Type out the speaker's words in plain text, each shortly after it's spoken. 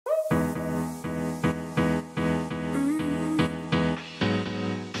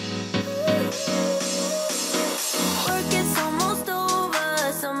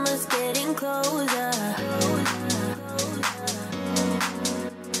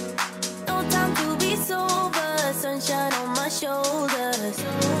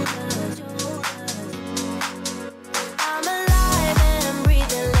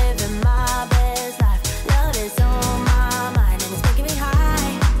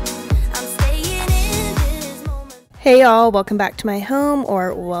Hey y'all, welcome back to my home,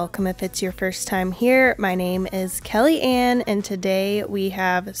 or welcome if it's your first time here. My name is Kelly Ann, and today we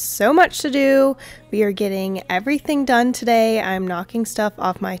have so much to do. We are getting everything done today. I'm knocking stuff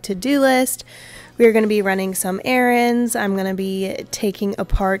off my to-do list. We are going to be running some errands. I'm going to be taking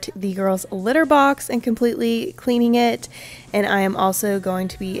apart the girls' litter box and completely cleaning it. And I am also going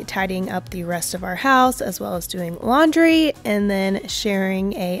to be tidying up the rest of our house, as well as doing laundry, and then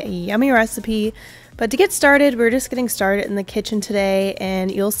sharing a yummy recipe. But to get started, we're just getting started in the kitchen today,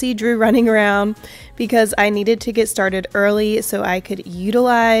 and you'll see Drew running around because I needed to get started early so I could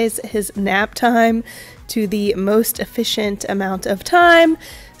utilize his nap time to the most efficient amount of time.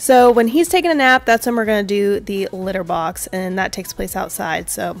 So when he's taking a nap, that's when we're going to do the litter box, and that takes place outside,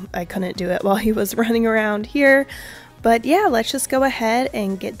 so I couldn't do it while he was running around here. But yeah, let's just go ahead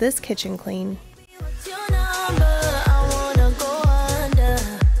and get this kitchen clean.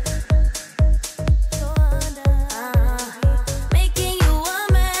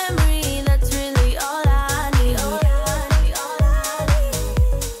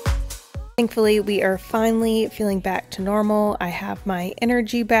 Thankfully, we are finally feeling back to normal. I have my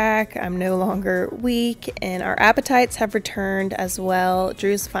energy back. I'm no longer weak, and our appetites have returned as well.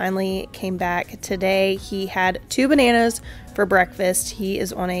 Drew's finally came back today. He had 2 bananas for breakfast. He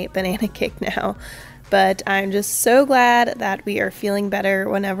is on a banana kick now. But I'm just so glad that we are feeling better.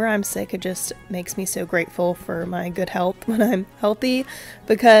 Whenever I'm sick, it just makes me so grateful for my good health when I'm healthy,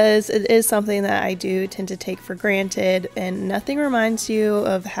 because it is something that I do tend to take for granted, and nothing reminds you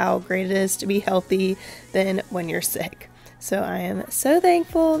of how great it is to be healthy than when you're sick. So I am so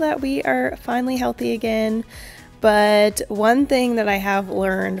thankful that we are finally healthy again. But one thing that I have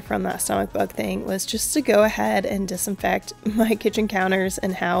learned from that stomach bug thing was just to go ahead and disinfect my kitchen counters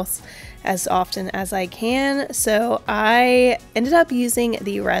and house as often as I can. So I ended up using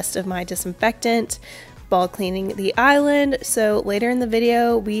the rest of my disinfectant while cleaning the island. So later in the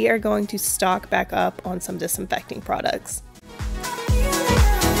video, we are going to stock back up on some disinfecting products.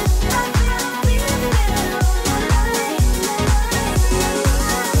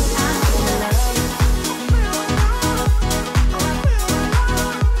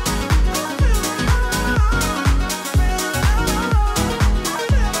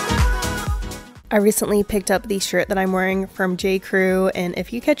 I recently picked up the shirt that I'm wearing from J. Crew, and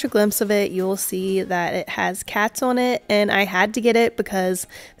if you catch a glimpse of it, you will see that it has cats on it, and I had to get it because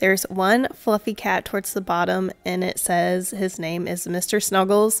there's one fluffy cat towards the bottom, and it says his name is Mr.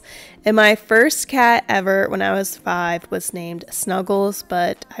 Snuggles. And my first cat ever when I was 5 was named Snuggles,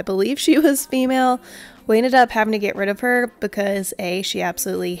 but I believe she was female. We ended up having to get rid of her because A, she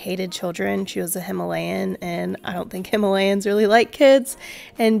absolutely hated children. She was a Himalayan, and I don't think Himalayans really like kids.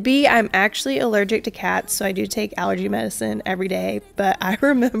 And B, I'm actually allergic to cats, so I do take allergy medicine every day. But I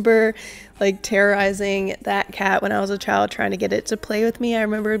remember like terrorizing that cat when I was a child, trying to get it to play with me. I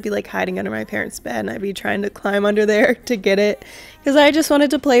remember it'd be like hiding under my parents' bed, and I'd be trying to climb under there to get it because I just wanted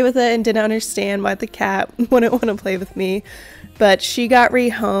to play with it and didn't understand why the cat wouldn't want to play with me. But she got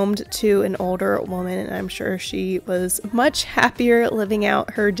rehomed to an older woman, and I'm sure she was much happier living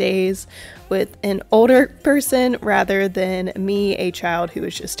out her days with an older person rather than me, a child who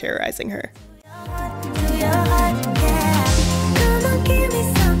was just terrorizing her.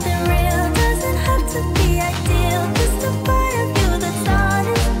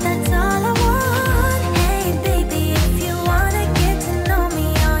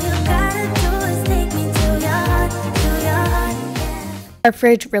 Our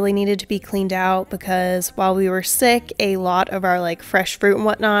fridge really needed to be cleaned out because while we were sick, a lot of our like fresh fruit and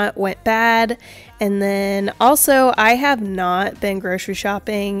whatnot went bad. And then also I have not been grocery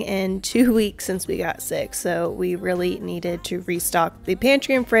shopping in 2 weeks since we got sick. So we really needed to restock the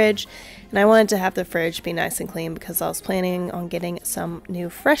pantry and fridge. And I wanted to have the fridge be nice and clean because I was planning on getting some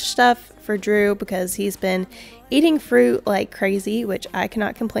new fresh stuff for Drew because he's been eating fruit like crazy, which I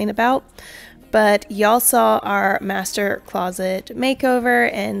cannot complain about. But y'all saw our master closet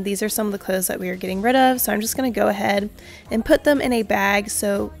makeover, and these are some of the clothes that we are getting rid of. So I'm just going to go ahead and put them in a bag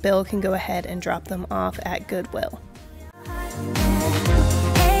so Bill can go ahead and drop them off at Goodwill.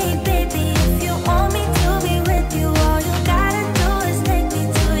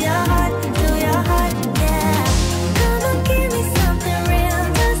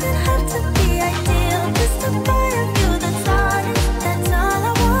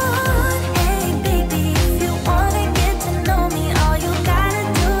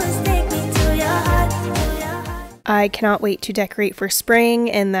 I cannot wait to decorate for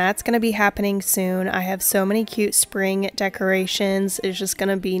spring, and that's going to be happening soon. I have so many cute spring decorations. It's just going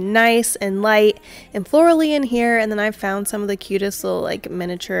to be nice and light and florally in here, and then I found some of the cutest little like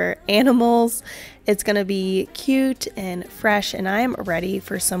miniature animals. It's going to be cute and fresh, and I am ready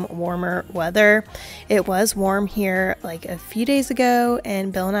for some warmer weather. It was warm here like a few days ago,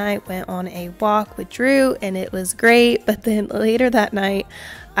 and Bill and I went on a walk with Drew, and it was great, but then later that night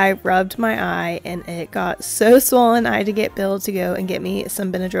I rubbed my eye and it got so swollen I had to get Bill to go and get me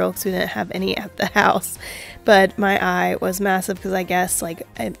some Benadryl because we didn't have any at the house. But my eye was massive because I guess like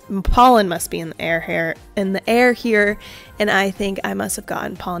pollen must be in the air here, and I think I must have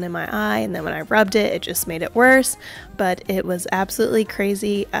gotten pollen in my eye, and then when I rubbed it, it just made it worse. But it was absolutely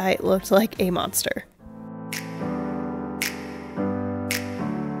crazy. I looked like a monster.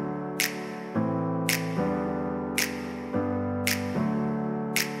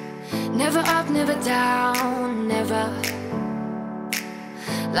 Never up, never down, never.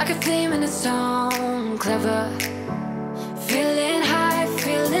 Like a theme in a song, clever. Feeling high,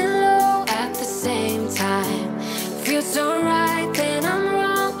 feeling low at the same time. Feels so right, then I'm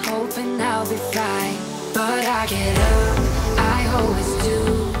wrong, hoping I'll be fine. But I get up, I always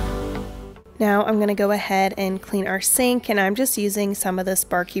do. Now I'm going to go ahead and clean our sink, and I'm just using some of this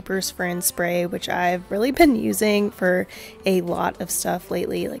Barkeeper's Friend spray, which I've really been using for a lot of stuff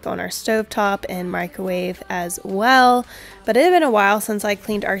lately, like on our stovetop and microwave as well. But it had been a while since I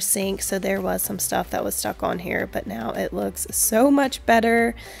cleaned our sink, so there was some stuff that was stuck on here, but now it looks so much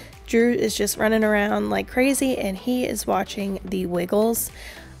better. Drew is just running around like crazy, and he is watching The Wiggles.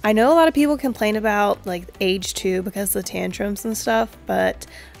 I know a lot of people complain about like age 2 because of the tantrums and stuff, but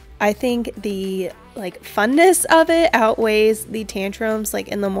I think the like funness of it outweighs the tantrums. Like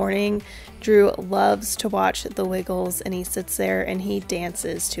in the morning, Drew loves to watch The Wiggles, and he sits there and he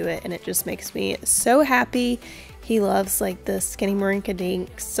dances to it, and it just makes me so happy. He loves like the Skinny Marinka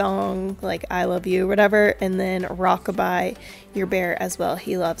Dink song, like I Love You, whatever, and then Rockabye Your Bear as well.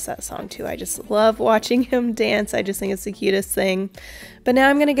 He loves that song too. I just love watching him dance. I just think it's the cutest thing. But now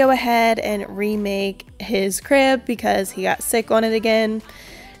I'm gonna go ahead and remake his crib because he got sick on it again.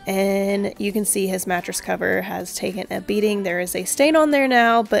 And you can see his mattress cover has taken a beating. There is a stain on there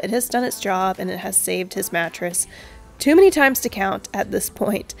now, but it has done its job and it has saved his mattress too many times to count at this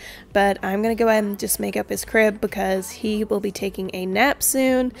point. But I'm gonna go ahead and just make up his crib because he will be taking a nap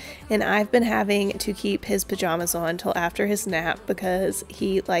soon, and I've been having to keep his pajamas on until after his nap because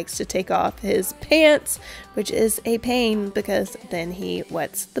he likes to take off his pants, which is a pain because then he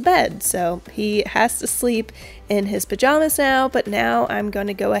wets the bed. So he has to sleep in his pajamas now. But now I'm going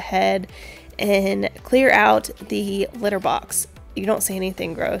to go ahead and clear out the litter box. You don't see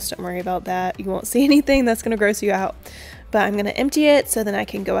anything gross, don't worry about that. You won't see anything that's going to gross you out. But I'm going to empty it so then I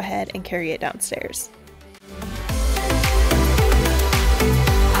can go ahead and carry it downstairs.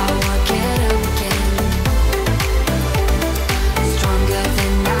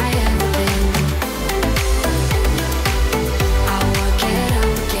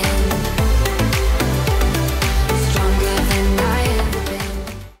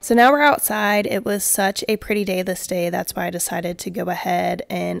 So now we're outside. It was such a pretty day this day. That's why I decided to go ahead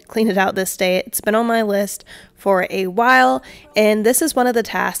and clean it out this day. It's been on my list for a while, and this is one of the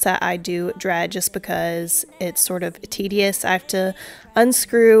tasks that I do dread just because it's sort of tedious. I have to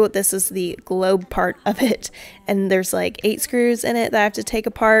unscrew, this is the globe part of it, and there's like 8 screws in it that I have to take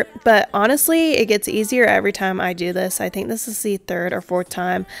apart. But honestly, it gets easier every time I do this. I think this is the 3rd or 4th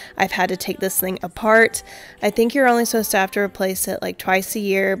time I've had to take this thing apart. I think you're only supposed to have to replace it like twice a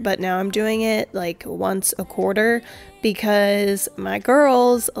year, but now I'm doing it like once a quarter because my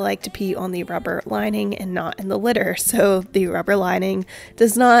girls like to pee on the rubber lining and not in the litter. So the rubber lining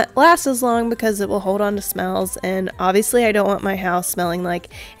does not last as long because it will hold on to smells, and obviously I don't want my house smelling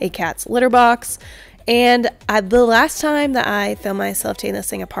like a cat's litter box. And the last time that I filmed myself taking this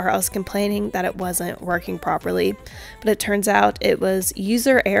thing apart, I was complaining that it wasn't working properly, but it turns out it was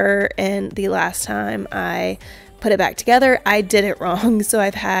user error, and the last time I put it back together, I did it wrong. So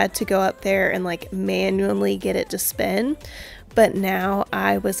I've had to go up there and like manually get it to spin. But now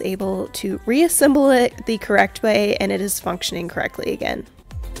I was able to reassemble it the correct way, and it is functioning correctly again.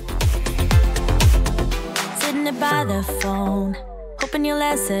 Sitting by the phone, hoping you'll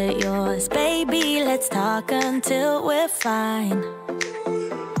answer yours. Baby, let's talk until we're fine.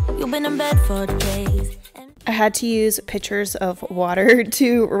 You've been in bed for days. I had to use pitchers of water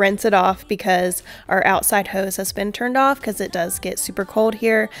to rinse it off because our outside hose has been turned off because it does get super cold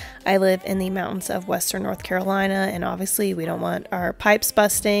here. I live in the mountains of Western North Carolina, and obviously we don't want our pipes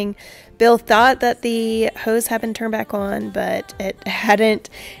busting. Bill thought that the hose had been turned back on, but it hadn't,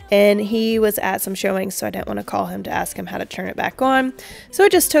 and he was at some showings, so I didn't want to call him to ask him how to turn it back on. So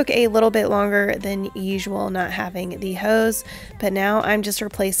it just took a little bit longer than usual not having the hose, but now I'm just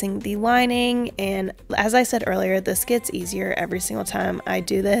replacing the lining, and as I said earlier, this gets easier every single time I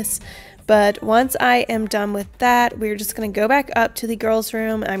do this. But once I am done with that, we're just going to go back up to the girls'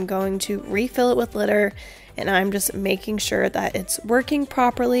 room. I'm going to refill it with litter, and I'm just making sure that it's working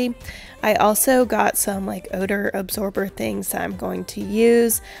properly. I also got some like odor absorber things that I'm going to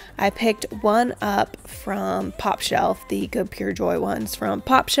use. I picked one up from Pop Shelf, the Good Pure Joy ones from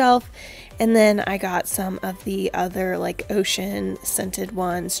Pop Shelf, and then I got some of the other like ocean scented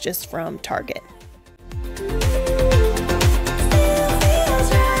ones just from Target.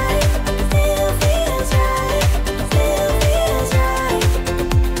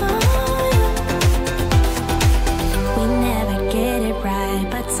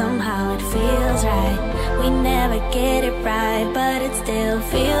 Get it right, but it still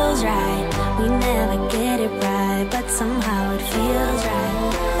feels right. We never get it right, but somehow it feels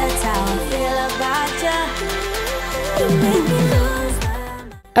right. That's how I feel about you. You make me lose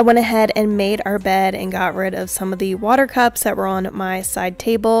my... I went ahead and made our bed and got rid of some of the water cups that were on my side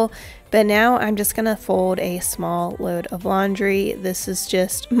table. But now I'm just gonna fold a small load of laundry. This is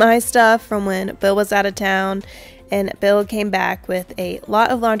just my stuff from when Bill was out of town. And Bill came back with a lot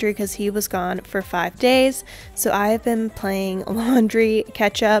of laundry because he was gone for 5 days. So I've been playing laundry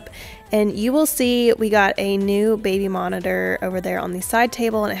catch up, and you will see we got a new baby monitor over there on the side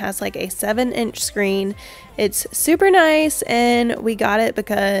table, and it has like a 7-inch screen. It's super nice, and we got it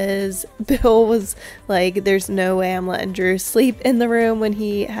because Bill was like, there's no way I'm letting Drew sleep in the room when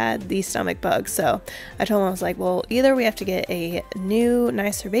he had the stomach bug. So I told him, I was like, well, either we have to get a new,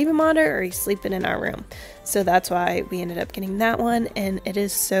 nicer baby monitor or he's sleeping in our room. So that's why we ended up getting that one, and it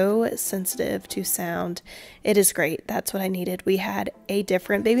is so sensitive to sound. It is great. That's what I needed. We had a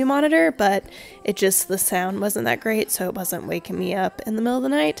different baby monitor, but the sound wasn't that great, so it wasn't waking me up in the middle of the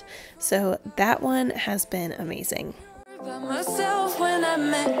night. So that one has been amazing. By myself when I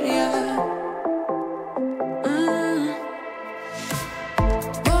met you.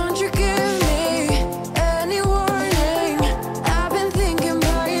 Won't you give me any warning? I've been thinking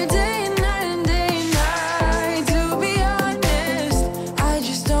about you day and night and day and night. To be honest, I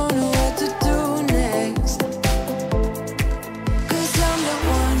just don't know what to do next. 'Cause I'm the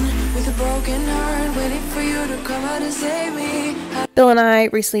one with a broken heart, waiting for you to come out and save me. Bill and I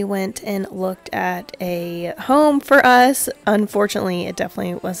recently went and looked at a home for us. Unfortunately, it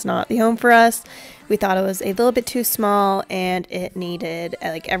definitely was not the home for us. We thought it was a little bit too small, and it needed,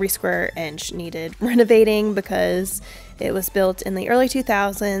 like every square inch needed renovating because it was built in the early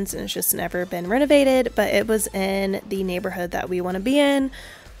 2000s and it's just never been renovated, but it was in the neighborhood that we want to be in.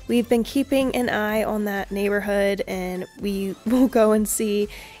 We've been keeping an eye on that neighborhood, and we will go and see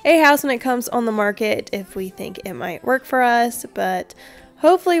a house when it comes on the market if we think it might work for us. But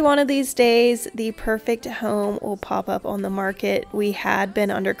hopefully one of these days the perfect home will pop up on the market. We had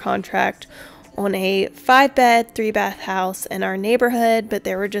been under contract on a 5-bed, 3-bath house in our neighborhood, but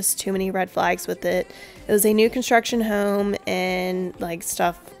there were just too many red flags with it. It was a new construction home, and like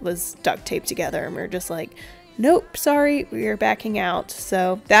stuff was duct taped together, and we were just like, nope, sorry, we are backing out.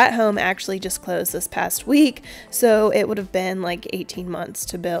 So that home actually just closed this past week, so it would have been like 18 months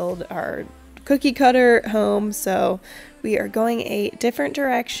to build our cookie cutter home. So we are going a different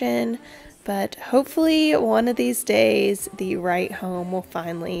direction, but hopefully one of these days the right home will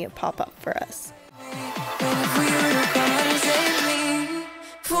finally pop up for us. Waiting for you to come out and save me.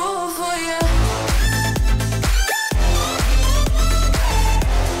 Fool for you.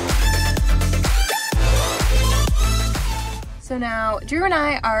 So now Drew and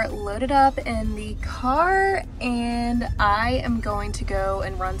I are loaded up in the car, and I am going to go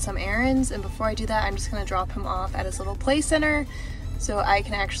and run some errands. And before I do that, I'm just gonna drop him off at his little play center so I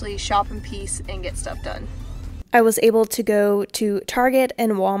can actually shop in peace and get stuff done. I was able to go to Target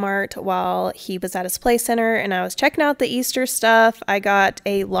and Walmart while he was at his play center, and I was checking out the Easter stuff. I got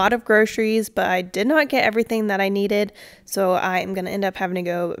a lot of groceries, but I did not get everything that I needed, so I am gonna end up having to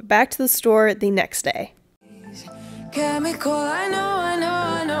go back to the store the next day. Chemical, I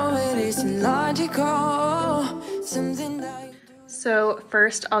know it isn't logical. Something that you do. So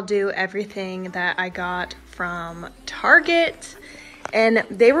first I'll do everything that I got from Target, and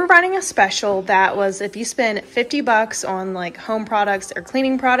they were running a special that was if you spend 50 bucks on like home products or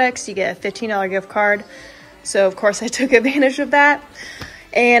cleaning products, you get a $15 gift card. So of course I took advantage of that.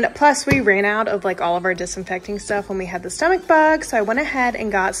 And plus we ran out of like all of our disinfecting stuff when we had the stomach bug. So I went ahead and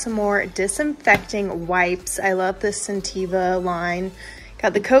got some more disinfecting wipes. I love this Scentiva line.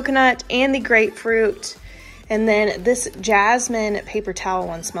 Got the coconut and the grapefruit. And then this jasmine paper towel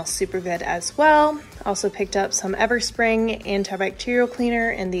one smells super good as well. Also picked up some Everspring antibacterial cleaner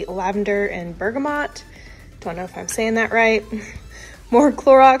in the lavender and bergamot. Don't know if I'm saying that right. More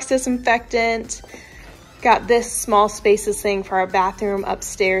Clorox disinfectant. Got this small spaces thing for our bathroom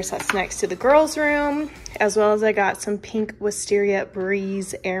upstairs that's next to the girls' room. As well as I got some pink Wisteria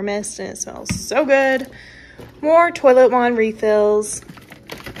Breeze air mist and it smells so good. More toilet wand refills.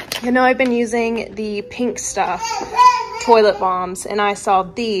 You know, I've been using the Pink Stuff toilet bombs and I saw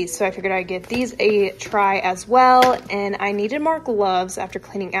these, so I figured I'd give these a try as well. And I needed more gloves after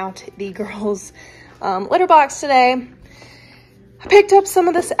cleaning out the girls' litter box today. I picked up some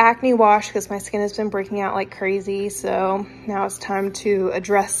of this acne wash because my skin has been breaking out like crazy, so now it's time to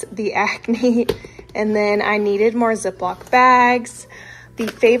address the acne. And then I needed more Ziploc bags. The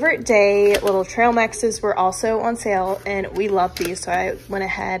Favorite Day little trail mixes were also on sale and we love these, so I went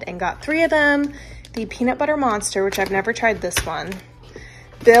ahead and got 3 of them. The Peanut Butter Monster, which I've never tried this one.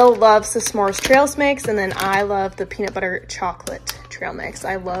 Bill loves the S'mores Trails Mix, and then I love the Peanut Butter Chocolate Trail Mix.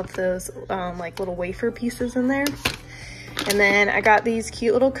 I love those like little wafer pieces in there. And then I got these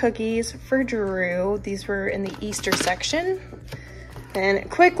cute little cookies for Drew. These were in the Easter section. And a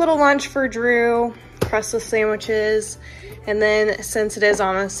quick little lunch for Drew, crustless sandwiches. And then since it is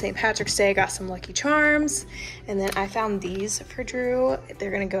almost St. Patrick's Day, I got some Lucky Charms. And then I found these for Drew.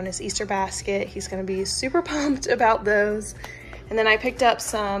 They're gonna go in his Easter basket. He's gonna be super pumped about those. And then I picked up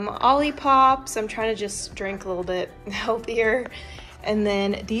some Olippops. I'm trying to just drink a little bit healthier. And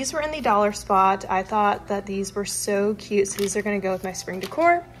then these were in the dollar spot. I thought that these were so cute. So these are gonna go with my spring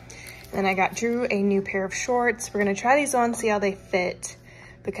decor. And I got Drew a new pair of shorts. We're gonna try these on, see how they fit,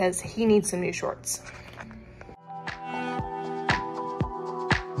 because he needs some new shorts.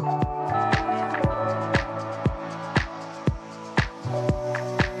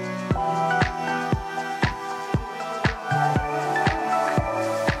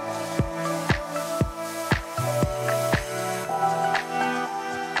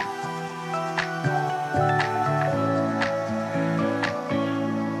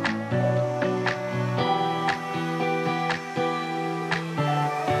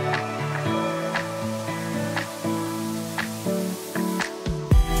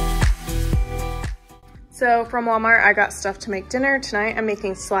 So from Walmart, I got stuff to make dinner. Tonight I'm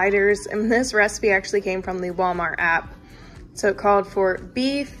making sliders, and this recipe actually came from the Walmart app. So it called for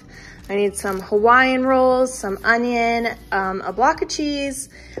beef. I need some Hawaiian rolls, some onion, a block of cheese.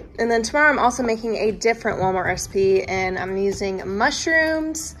 And then tomorrow I'm also making a different Walmart recipe, and I'm using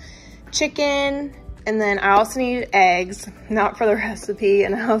mushrooms, chicken, and then I also needed eggs, not for the recipe.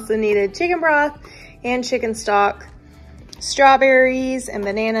 And I also needed chicken broth and chicken stock, strawberries and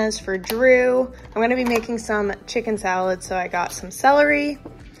bananas for Drew. I'm gonna be making some chicken salad, so I got some celery.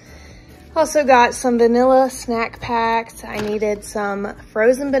 Also got some vanilla snack packs. I needed some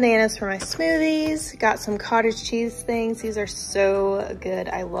frozen bananas for my smoothies. Got some cottage cheese things. These are so good.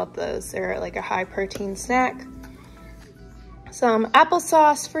 I love those. They're like a high protein snack. Some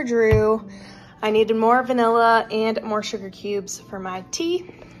applesauce for Drew. I needed more vanilla and more sugar cubes for my tea.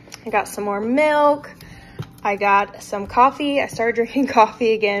 I got some more milk. I got some coffee. I started drinking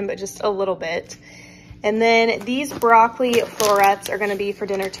coffee again, but just a little bit. And then these broccoli florets are gonna be for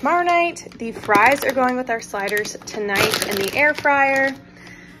dinner tomorrow night. The fries are going with our sliders tonight in the air fryer.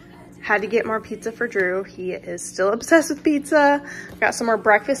 Had to get more pizza for Drew. He is still obsessed with pizza. Got some more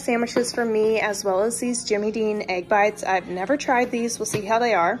breakfast sandwiches for me, as well as these Jimmy Dean egg bites. I've never tried these. We'll see how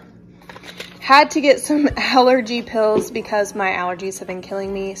they are. Had to get some allergy pills because my allergies have been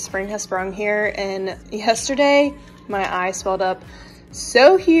killing me. Spring has sprung here, and yesterday my eye swelled up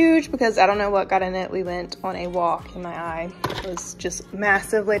so huge because I don't know what got in it. We went on a walk and my eye was just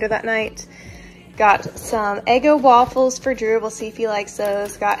massive later that night. Got some Eggo waffles for Drew. We'll see if he likes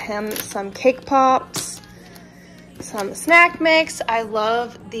those. Got him some cake pops, some snack mix. I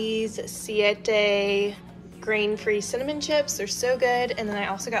love these Siete grain-free cinnamon chips. They're so good. And then I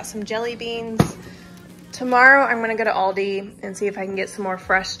also got some jelly beans. Tomorrow I'm gonna go to Aldi and see if I can get some more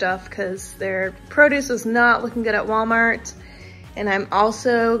fresh stuff because their produce was not looking good at Walmart. And I'm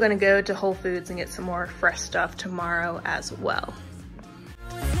also gonna go to Whole Foods and get some more fresh stuff tomorrow as well.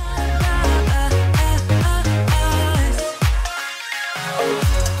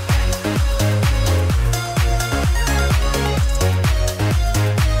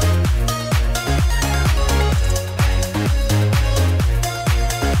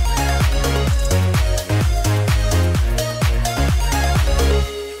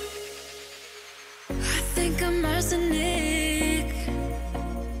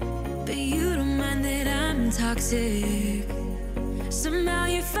 Toxic. Somehow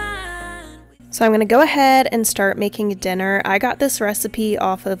So I'm going to go ahead and start making dinner. I got this recipe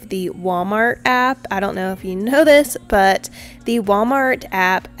off of the Walmart app. I don't know if you know this, but the Walmart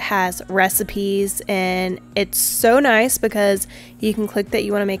app has recipes, and it's so nice because you can click that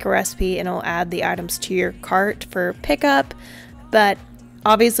you want to make a recipe and it'll add the items to your cart for pickup. But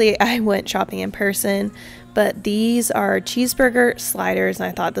obviously I went shopping in person. But these are cheeseburger sliders, and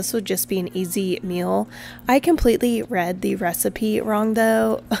I thought this would just be an easy meal. I completely read the recipe wrong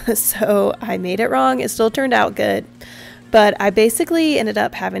though, so I made it wrong. It still turned out good, but I basically ended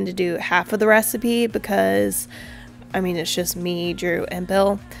up having to do half of the recipe because, I mean, it's just me, Drew, and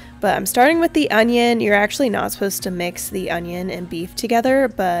Bill. But I'm starting with the onion. You're actually not supposed to mix the onion and beef together,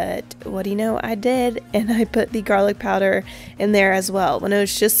 but what do you know, I did, and I put the garlic powder in there as well when it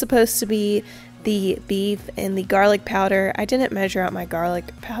was just supposed to be the beef and the garlic powder. I didn't measure out my garlic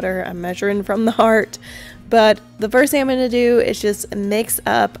powder. I'm measuring from the heart. But the first thing I'm going to do is just mix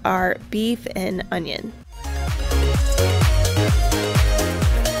up our beef and onion.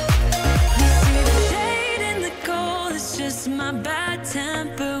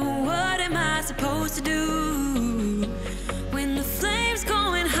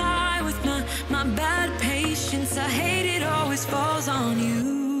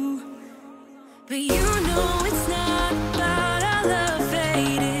 But you know it's not about our love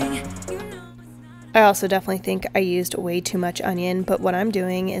fading. I also definitely think I used way too much onion, but what I'm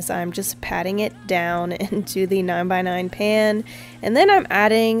doing is I'm just patting it down into the 9x9 pan, and then I'm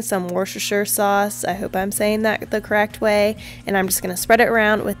adding some Worcestershire sauce. I hope I'm saying that the correct way, and I'm just going to spread it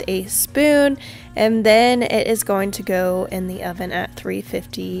around with a spoon, and then it is going to go in the oven at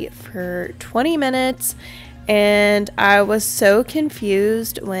 350 for 20 minutes. And I was so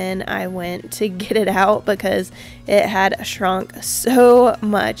confused when I went to get it out because it had shrunk so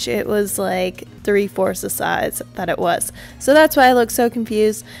much. It was like 3/4 the size that it was. So that's why I look so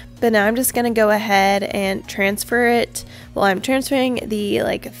confused. But now I'm just going to go ahead and transfer it. Well, I'm transferring the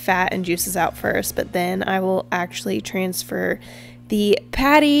fat and juices out first, but then I will actually transfer the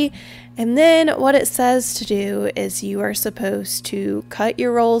patty. And then what it says to do is you are supposed to cut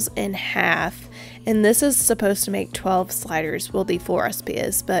your rolls in half. And this is supposed to make 12 sliders. Well, the full recipe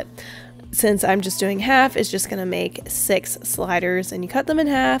is, but since I'm just doing half, it's just going to make 6 sliders. And you cut them in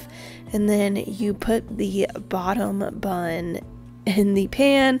half, and then you put the bottom bun in the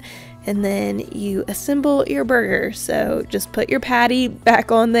pan, and then you assemble your burger. So just put your patty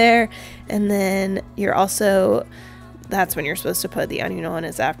back on there, and then you're also... That's when you're supposed to put the onion on,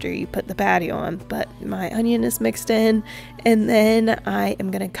 is after you put the patty on, but my onion is mixed in. And then I am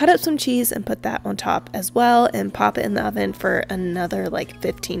going to cut up some cheese and put that on top as well and pop it in the oven for another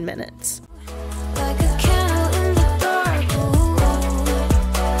 15 minutes. Like a candle in the dark,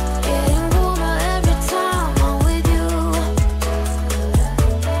 getting warmer every time I'm with you.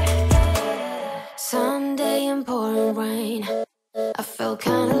 Sunday in pouring rain, I felt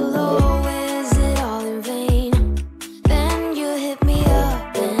kind of low. Is it all in vain?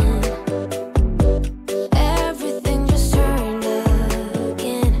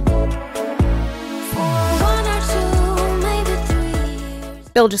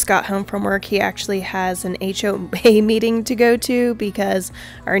 Bill just got home from work. He actually has an HOA meeting to go to because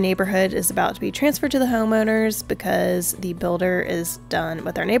our neighborhood is about to be transferred to the homeowners because the builder is done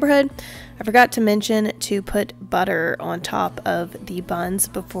with our neighborhood. I forgot to mention to put butter on top of the buns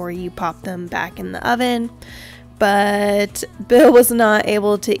before you pop them back in the oven. But Bill was not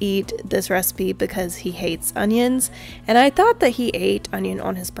able to eat this recipe because he hates onions, and I thought that he ate onion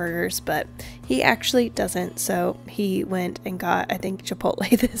on his burgers, but he actually doesn't. So he went and got, I think,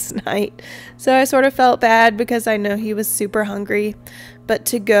 Chipotle this night. So I sort of felt bad because I know he was super hungry. But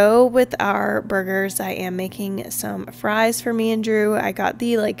to go with our burgers, I am making some fries for me and Drew. I got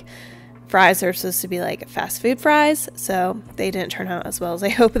the fries are supposed to be fast food fries, so they didn't turn out as well as I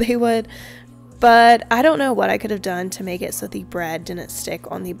hoped they would. But I don't know what I could have done to make it so the bread didn't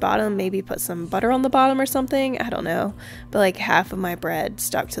stick on the bottom. Maybe put some butter on the bottom or something. I don't know. But half of my bread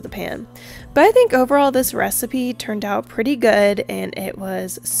stuck to the pan. But I think overall this recipe turned out pretty good, and it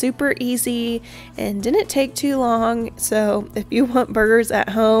was super easy and didn't take too long. So if you want burgers at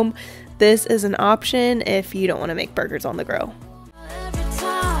home, this is an option if you don't want to make burgers on the grill.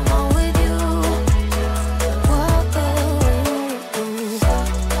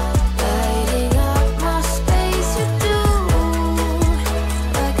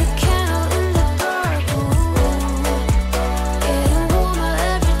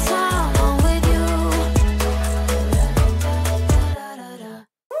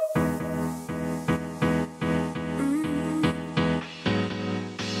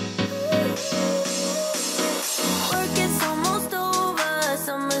 Work is almost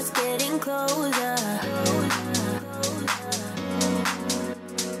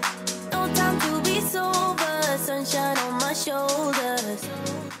No time to be sober, sunshine on my shoulders.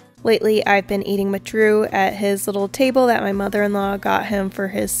 Lately, I've been eating with Drew at his little table that my mother-in-law got him for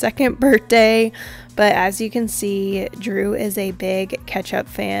his 2nd birthday. But as you can see, Drew is a big ketchup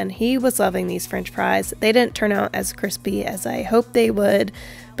fan. He was loving these French fries. They didn't turn out as crispy as I hoped they would,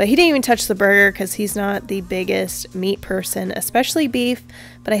 but he didn't even touch the burger because he's not the biggest meat person, especially beef.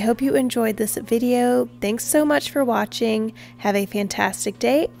 But I hope you enjoyed this video. Thanks so much for watching. Have a fantastic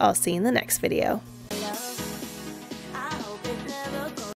day. I'll see you in the next video.